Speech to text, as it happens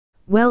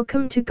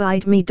Welcome to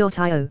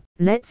GuideMe.io.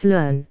 Let's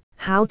learn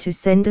how to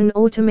send an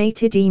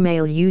automated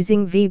email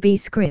using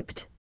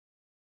VBScript.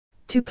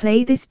 To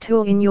play this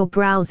tour in your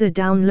browser,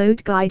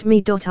 download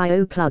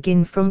GuideMe.io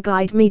plugin from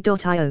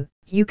GuideMe.io.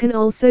 You can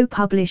also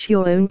publish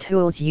your own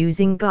tours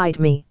using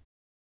GuideMe.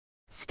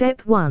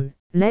 Step 1.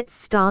 Let's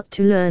start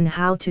to learn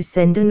how to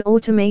send an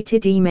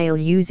automated email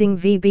using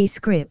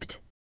VBScript.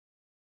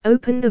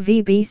 Open the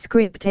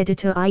VBScript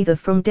editor either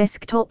from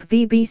Desktop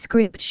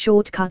VBScript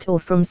shortcut or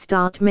from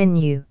Start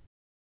menu.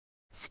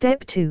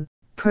 Step 2.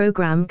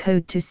 Program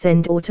code to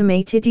send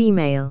automated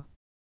email.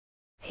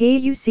 Here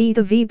you see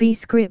the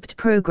VBScript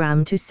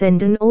program to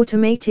send an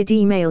automated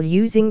email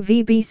using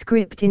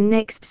VBScript. In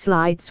next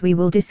slides we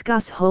will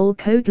discuss whole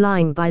code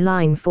line by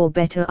line for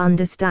better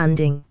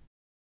understanding.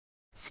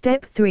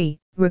 Step 3.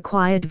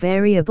 Required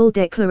variable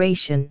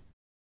declaration.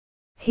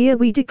 Here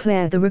we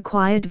declare the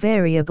required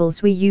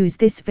variables. We use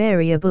this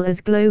variable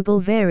as global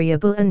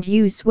variable and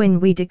use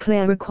when we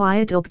declare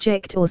required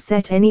object or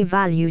set any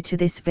value to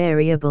this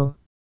variable.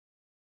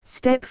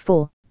 Step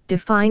 4.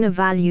 Define a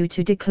value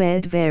to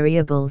declared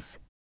variables.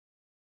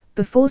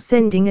 Before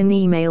sending an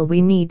email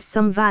we need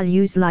some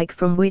values like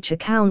from which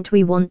account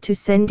we want to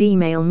send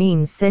email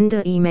means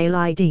sender email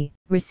ID,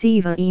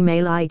 receiver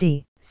email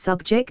ID,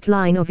 subject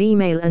line of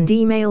email and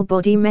email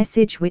body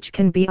message, which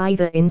can be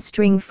either in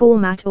string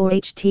format or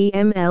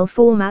HTML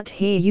format.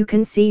 Here you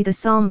can see the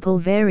sample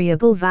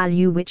variable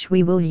value which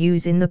we will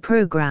use in the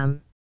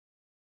program.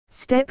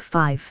 Step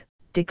 5.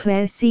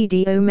 Declare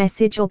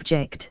CDO.Message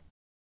object.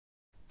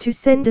 To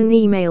send an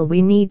email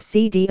we need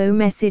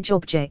CDO.Message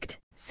object,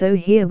 so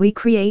here we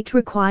create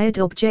required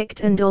object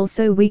and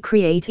also we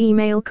create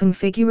email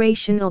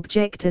configuration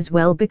object as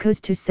well, because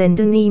to send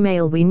an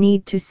email we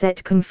need to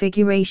set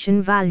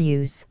configuration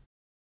values.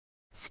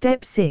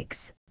 Step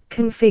 6.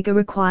 Configure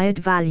required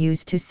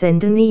values to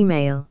send an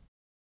email.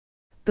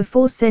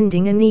 Before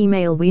sending an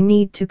email we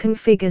need to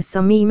configure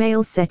some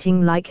email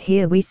setting, like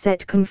here we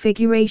set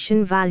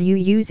configuration value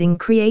using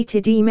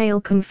created email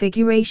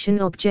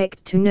configuration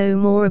object. To know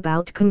more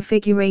about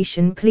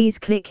configuration please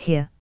click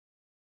here.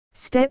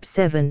 Step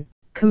 7.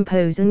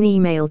 Compose an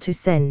email to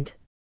send.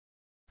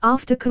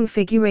 After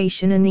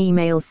configuration and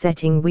email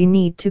setting we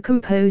need to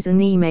compose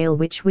an email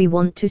which we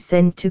want to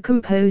send. To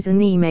compose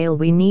an email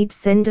we need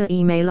sender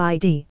email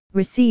ID,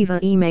 receiver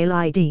email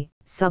ID,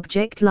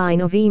 subject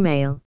line of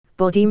email,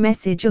 body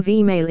message of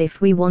email.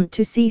 If we want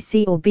to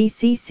CC or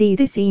BCC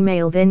this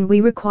email then we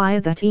require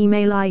that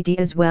email ID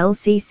as well.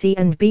 CC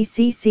and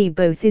BCC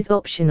both is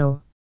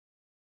optional.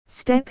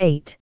 Step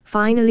 8.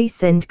 Finally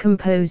send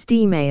composed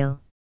email.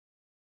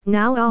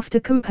 Now after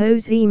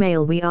compose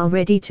email we are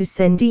ready to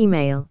send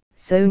email,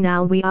 so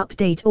now we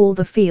update all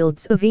the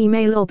fields of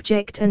email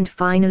object and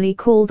finally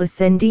call the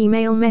send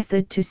email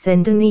method to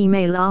send an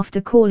email. After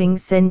calling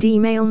send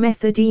email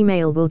method,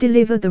 email will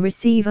deliver the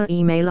receiver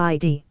email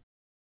ID.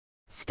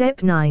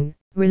 Step 9.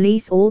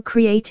 Release all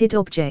created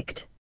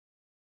object.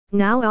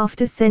 Now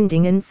after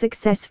sending an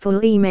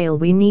successful email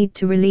we need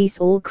to release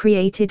all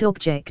created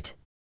object.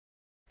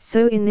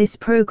 So in this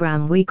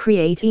program we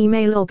create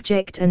email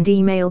object and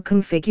email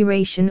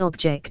configuration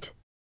object.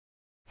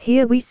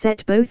 Here we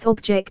set both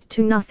object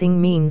to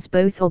nothing, means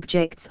both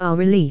objects are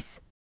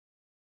release.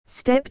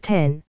 Step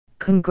 10.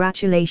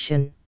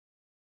 Congratulation.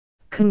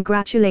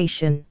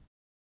 Congratulation.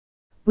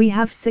 We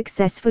have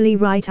successfully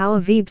write our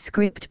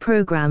VBScript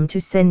program to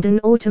send an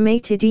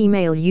automated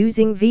email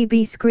using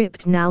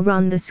VBScript. Now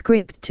run the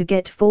script to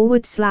get /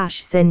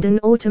 send an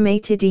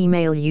automated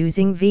email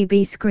using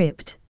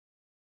VBScript.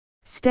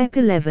 Step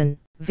 11.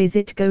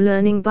 Visit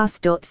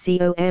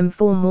golearningbus.com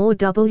for more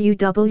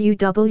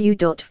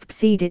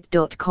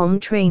www.vbsedit.com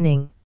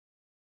training.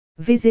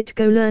 Visit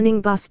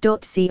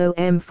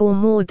golearningbus.com for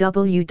more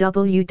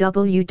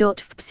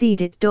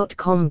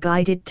www.vbsedit.com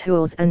guided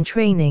tours and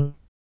training.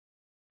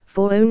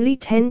 For only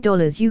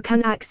 $10 you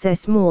can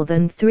access more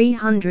than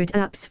 300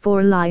 apps for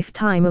a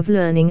lifetime of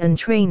learning and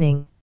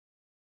training.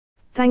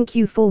 Thank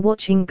you for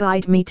watching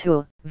GuideMe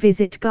Tour.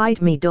 Visit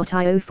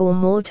GuideMe.io for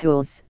more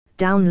tours.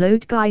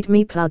 Download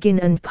GuideMe plugin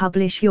and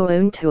publish your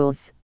own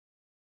tours.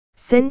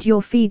 Send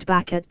your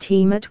feedback at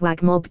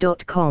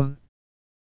team@wagmob.com.